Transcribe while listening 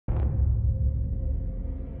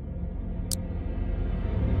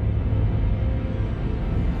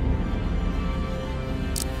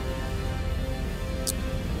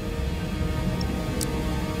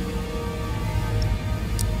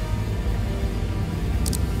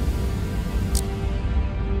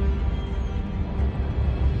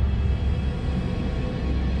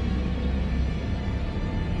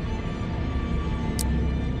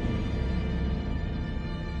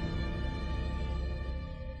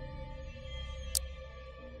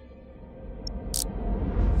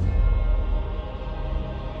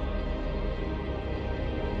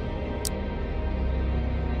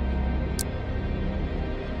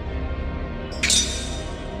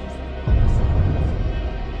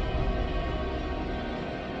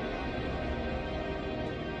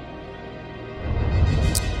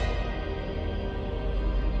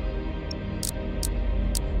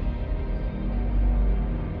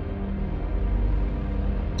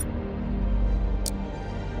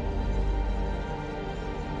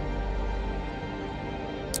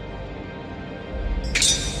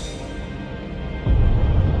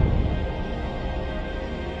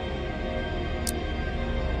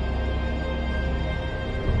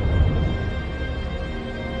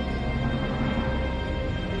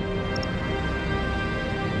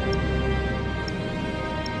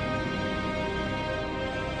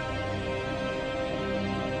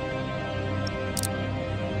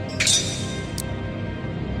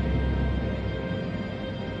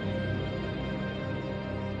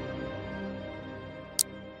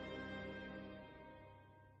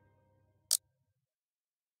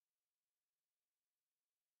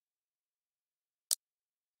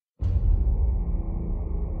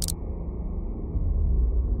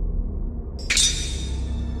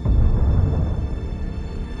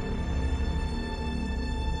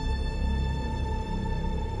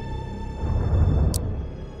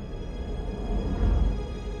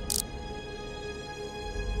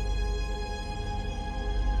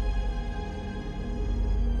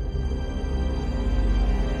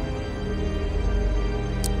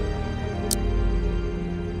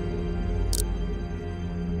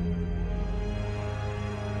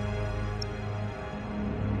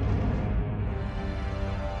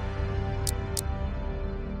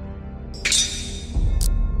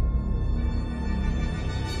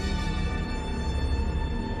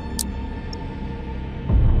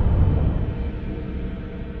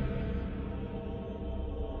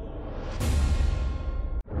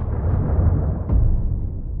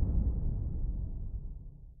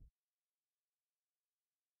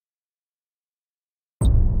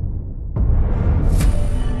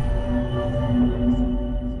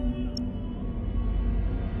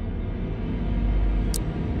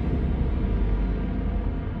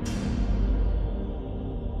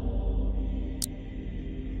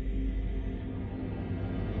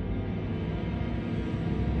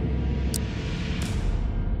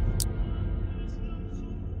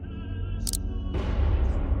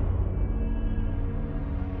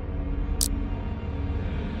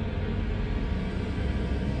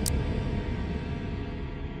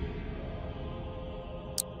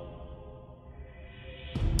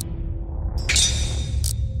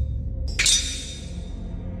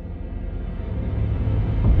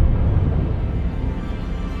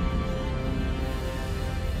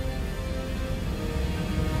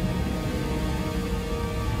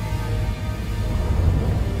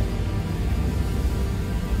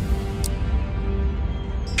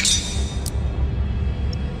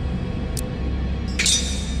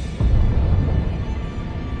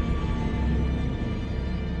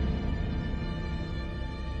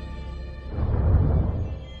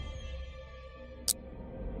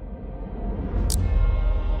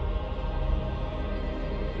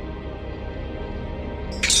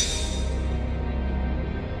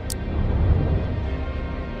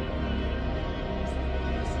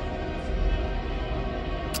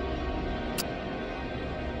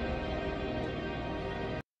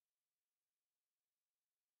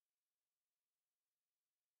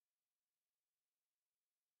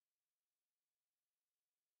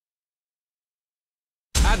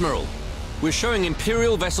Admiral, we're showing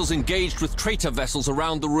Imperial vessels engaged with traitor vessels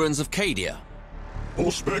around the ruins of Cadia.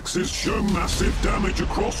 Auspexes show massive damage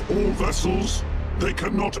across all vessels. They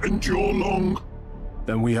cannot endure long.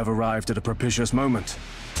 Then we have arrived at a propitious moment.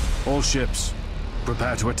 All ships,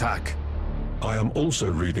 prepare to attack. I am also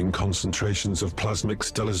reading concentrations of plasmic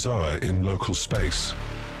stellizoa in local space.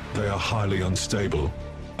 They are highly unstable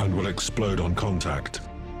and will explode on contact.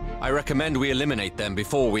 I recommend we eliminate them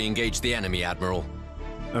before we engage the enemy, Admiral.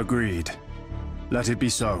 Agreed. Let it be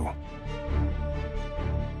so.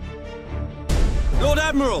 Lord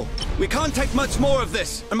Admiral, we can't take much more of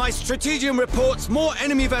this, and my strategium reports more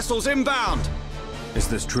enemy vessels inbound. Is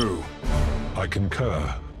this true? I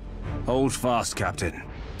concur. Hold fast, Captain.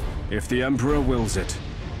 If the Emperor wills it,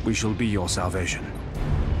 we shall be your salvation.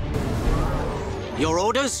 Your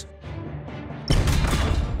orders?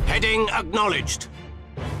 Heading acknowledged.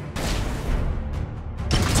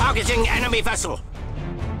 Targeting enemy vessel.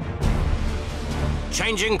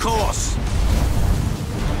 Changing course.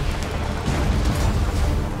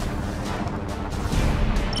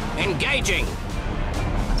 Engaging.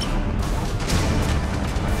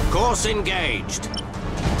 Course engaged.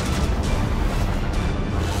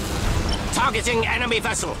 Targeting enemy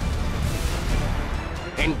vessel.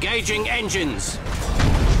 Engaging engines.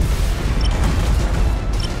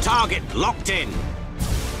 Target locked in.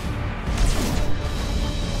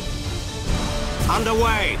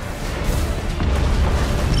 Underway.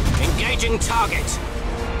 Engaging target.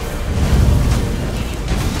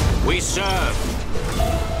 We serve.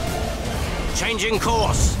 Changing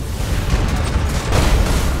course.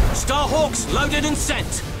 Starhawks loaded and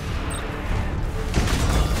sent.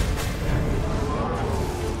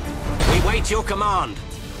 We wait your command.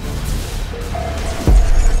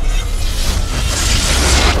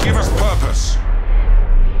 Give us purpose.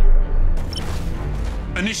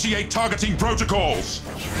 Initiate targeting protocols.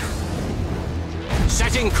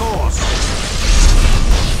 Setting course.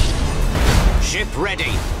 Ship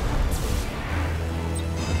ready.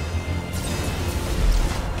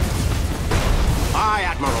 Aye,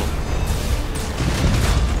 Admiral.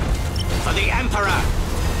 For the Emperor.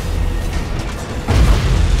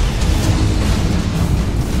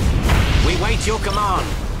 We wait your command.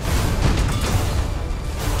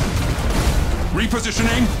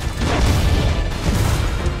 Repositioning.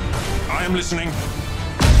 I am listening.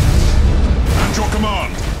 At your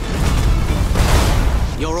command.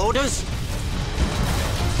 Your orders?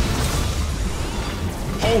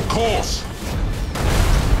 Hold course.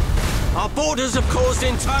 Our borders have caused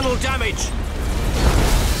internal damage.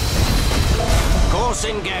 Course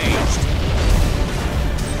engaged.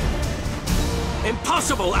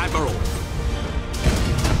 Impossible, Admiral.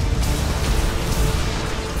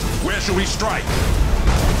 Where shall we strike?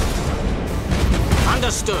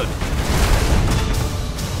 Understood.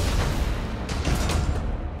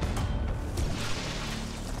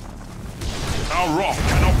 Our wrath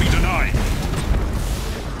cannot be denied.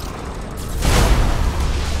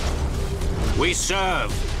 We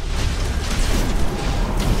serve.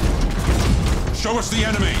 Show us the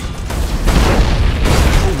enemy.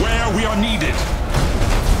 To where we are needed.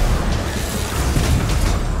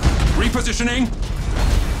 Repositioning.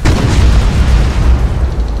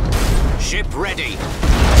 Ship ready.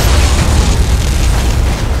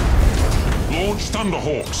 Launch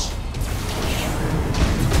Thunderhawks.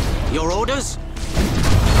 Your orders?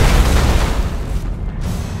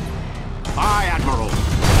 Aye, Admiral.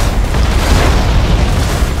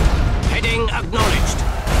 Heading acknowledged.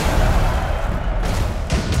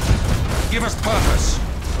 Give us purpose.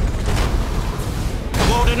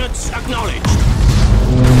 Coordinates acknowledged.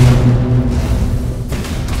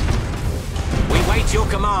 We wait your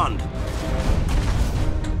command.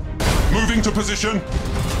 Moving to position.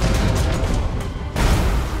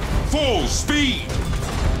 Full speed.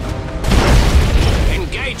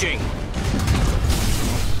 Engaging.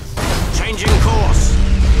 Changing course.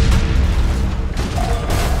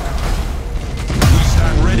 We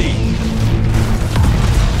stand ready.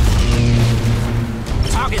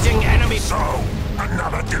 Targeting enemy. So,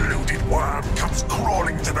 another deluded worm comes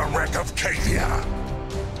crawling to the wreck of Cadia.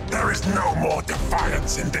 There is no more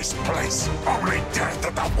defiance in this place. Only death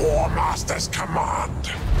at the War Master's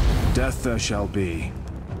command. Death there shall be.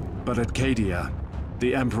 But at Cadia,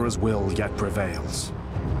 the Emperor's will yet prevails.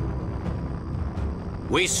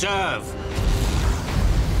 We serve.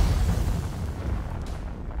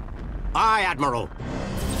 Aye, Admiral.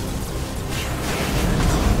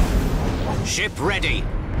 Ship ready.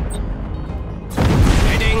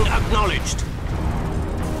 Heading acknowledged.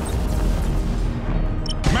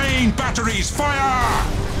 Main batteries, fire!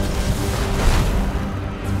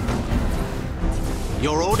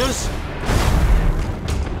 Your orders?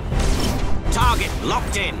 Target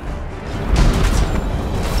locked in.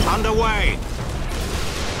 Underway.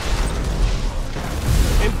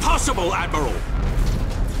 Impossible, Admiral!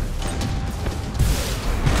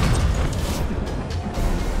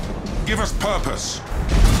 Give us purpose.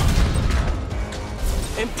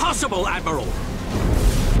 Impossible, Admiral!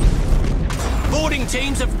 Boarding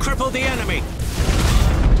teams have crippled the enemy.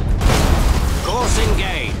 Course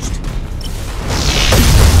engaged.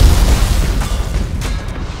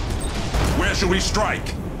 Where shall we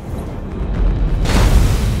strike?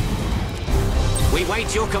 We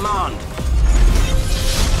wait your command.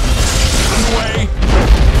 Underway!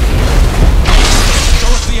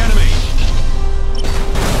 Show us the enemy!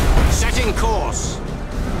 Setting course.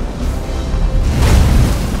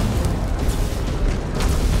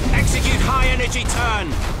 Execute high-energy turn.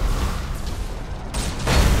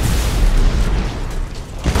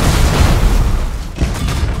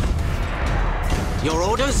 Your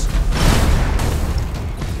orders?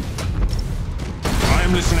 I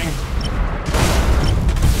am listening.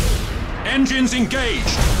 Engines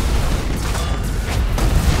engaged!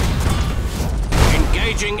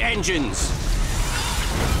 Engaging engines.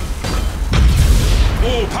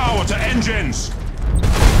 All power to engines!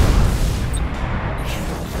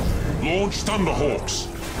 Launch Thunderhawks!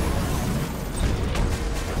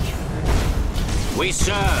 We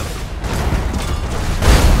serve.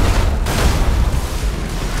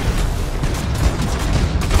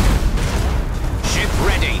 Ship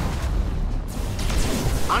ready.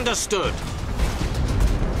 Understood.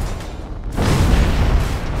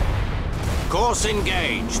 Course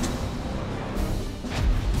engaged.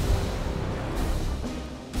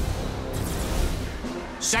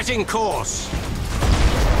 Setting course.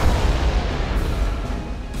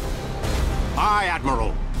 Aye,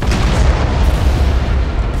 Admiral.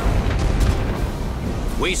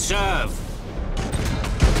 We serve.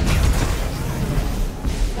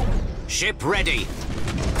 Ship ready.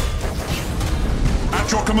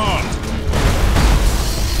 At your command!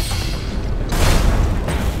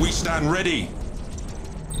 We stand ready!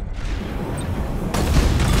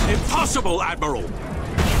 Impossible, Admiral!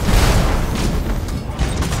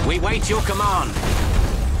 We wait your command.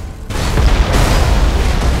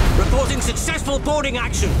 Reporting successful boarding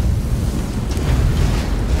action.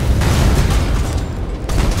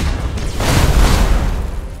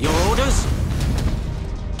 Your orders?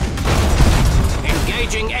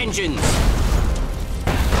 Engaging engines.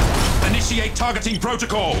 Initiate targeting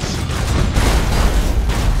protocols!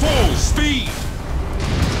 Full speed!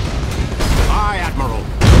 Aye, Admiral.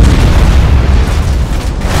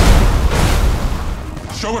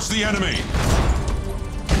 Show us the enemy!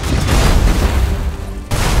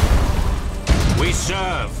 We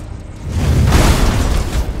serve.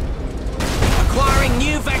 Acquiring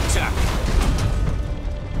new vector.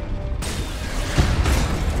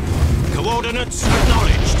 Coordinates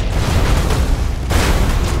acknowledged.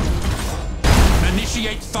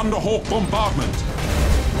 Initiate Thunderhawk bombardment!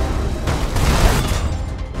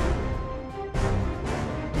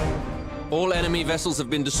 All enemy vessels have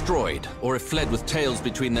been destroyed, or have fled with tails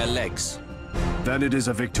between their legs. Then it is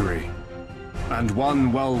a victory. And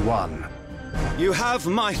one well won. You have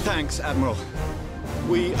my thanks, Admiral.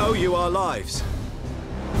 We owe you our lives.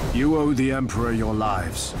 You owe the Emperor your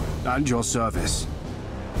lives, and your service.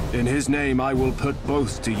 In his name I will put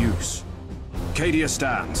both to use. Cadia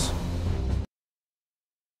stands.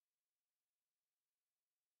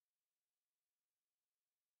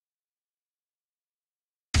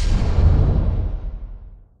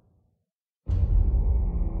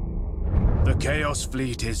 The Chaos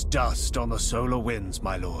Fleet is dust on the solar winds,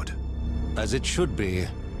 my lord. As it should be.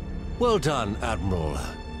 Well done, Admiral.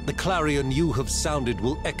 The clarion you have sounded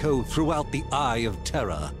will echo throughout the Eye of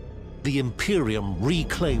Terror. The Imperium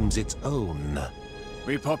reclaims its own.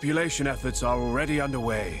 Repopulation efforts are already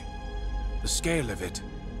underway. The scale of it,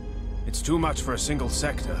 it's too much for a single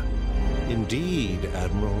sector. Indeed,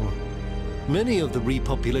 Admiral. Many of the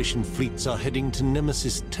repopulation fleets are heading to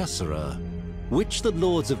Nemesis Tessera, which the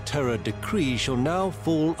Lords of Terror decree shall now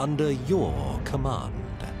fall under your command.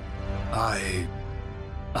 I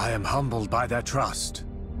am humbled by their trust.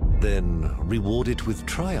 Then reward it with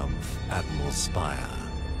triumph, Admiral Spire.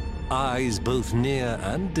 Eyes both near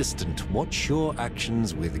and distant watch your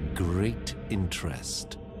actions with great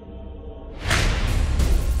interest.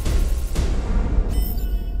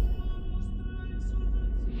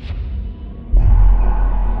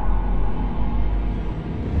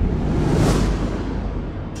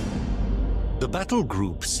 The battle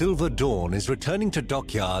group Silver Dawn is returning to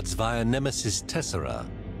dockyards via Nemesis Tessera.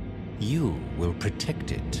 You will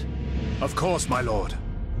protect it. Of course, my lord.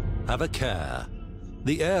 Have a care.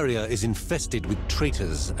 The area is infested with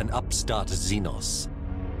traitors and upstart Xenos.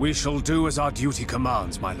 We shall do as our duty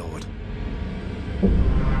commands, my lord.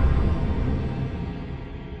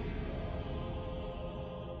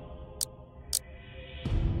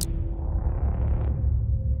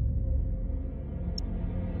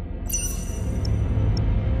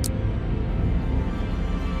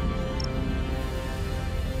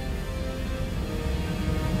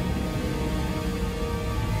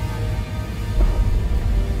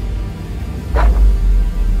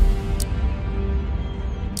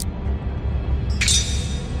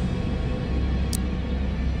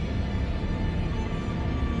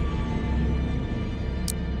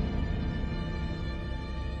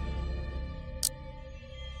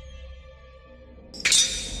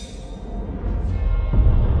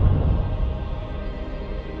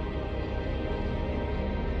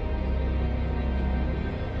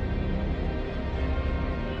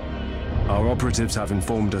 Our operatives have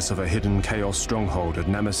informed us of a hidden Chaos stronghold at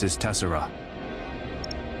Nemesis Tessera.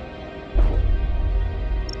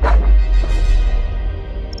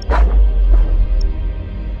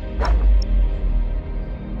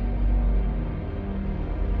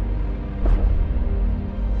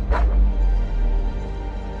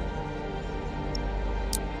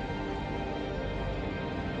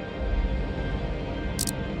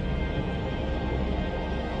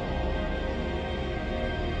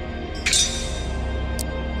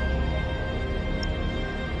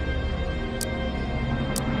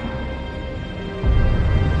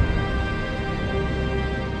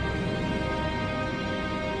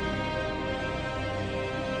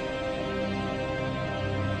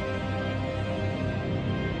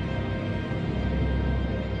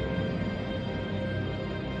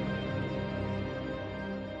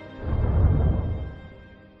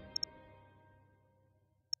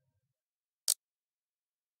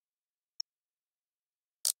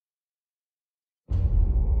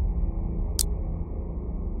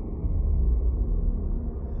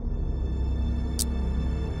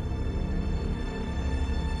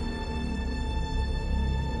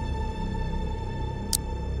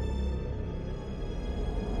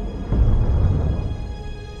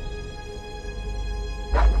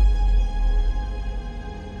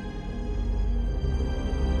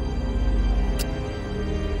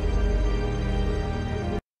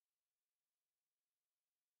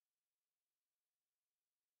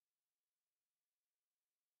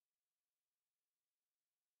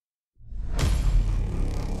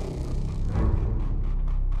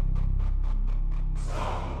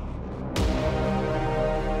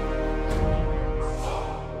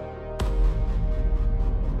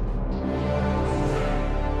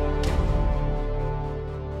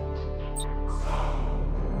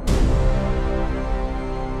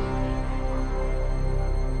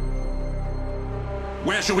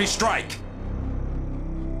 Where shall we strike?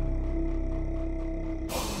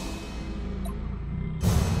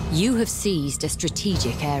 You have seized a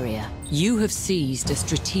strategic area. You have seized a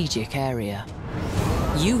strategic area.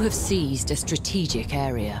 You have seized a strategic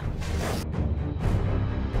area.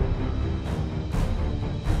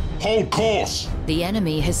 Hold course! The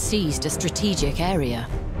enemy has seized a strategic area.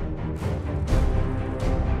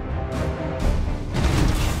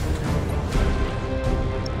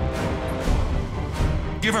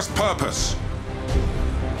 Give us purpose!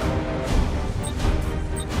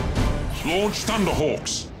 Launch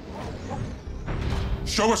Thunderhawks!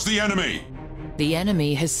 Show us the enemy! The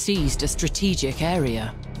enemy has seized a strategic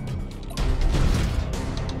area.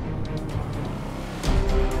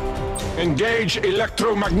 Engage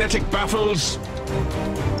electromagnetic baffles.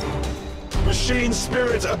 Machine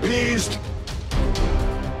spirit appeased.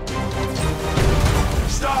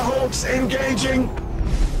 Starhawks engaging.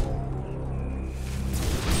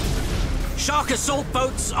 Shark assault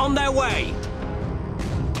boats on their way!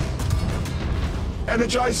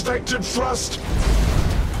 Energize vectored thrust.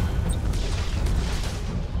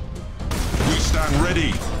 We stand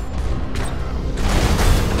ready!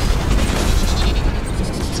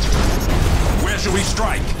 Where shall we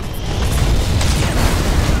strike?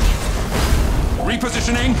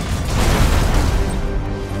 Repositioning!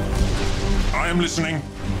 I am listening.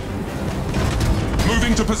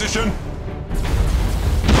 Moving to position.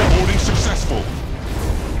 Boarding successful.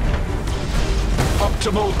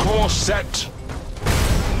 Optimal course set.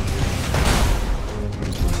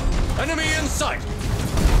 Enemy in sight!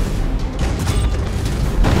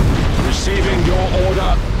 Receiving your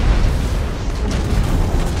order.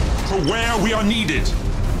 To where we are needed.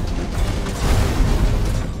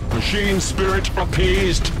 Machine spirit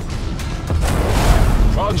appeased.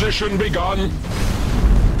 Transition begun.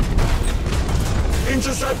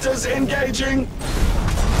 Interceptors engaging!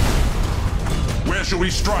 Where shall we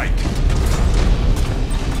strike?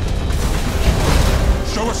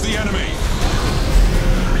 Show us the enemy!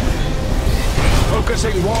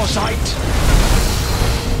 Focusing war site!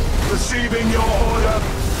 Receiving your order!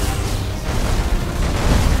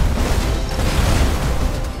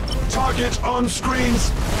 Target on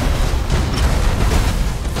screens!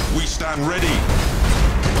 We stand ready!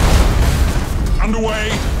 Underway!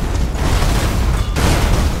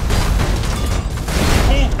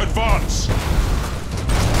 Full advance!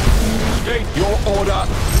 State your order!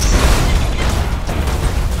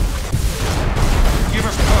 Give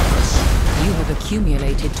us purpose! You have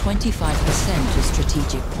accumulated 25% of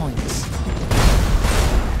strategic points.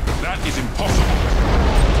 That is impossible!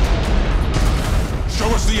 Show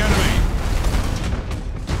us the enemy!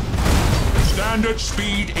 Standard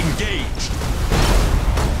speed engaged!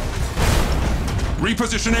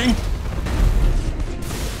 Repositioning!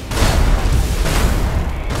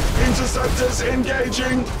 Interceptors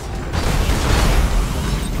engaging!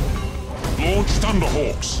 Launch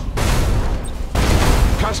Thunderhawks!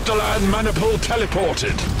 Castellan Maniple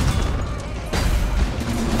teleported!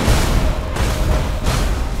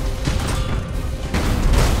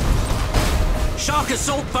 Shark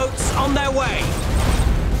assault boats on their way!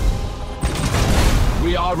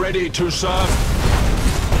 We are ready to serve.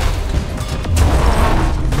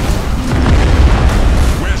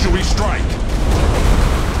 Where shall we strike?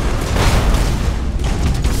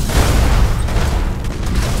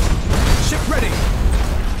 Ship ready!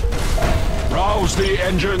 Rouse the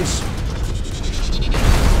engines.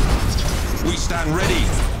 We stand ready.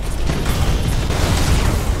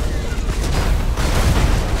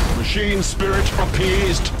 Machine spirit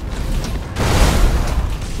appeased.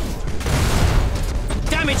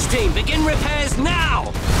 Damage team, begin repairs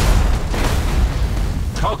now!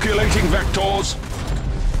 Calculating vectors.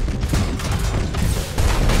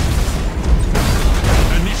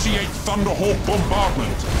 Initiate Thunderhawk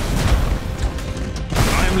bombardment.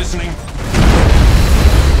 I am listening.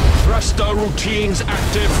 Thruster routines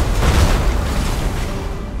active.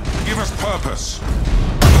 Give us purpose.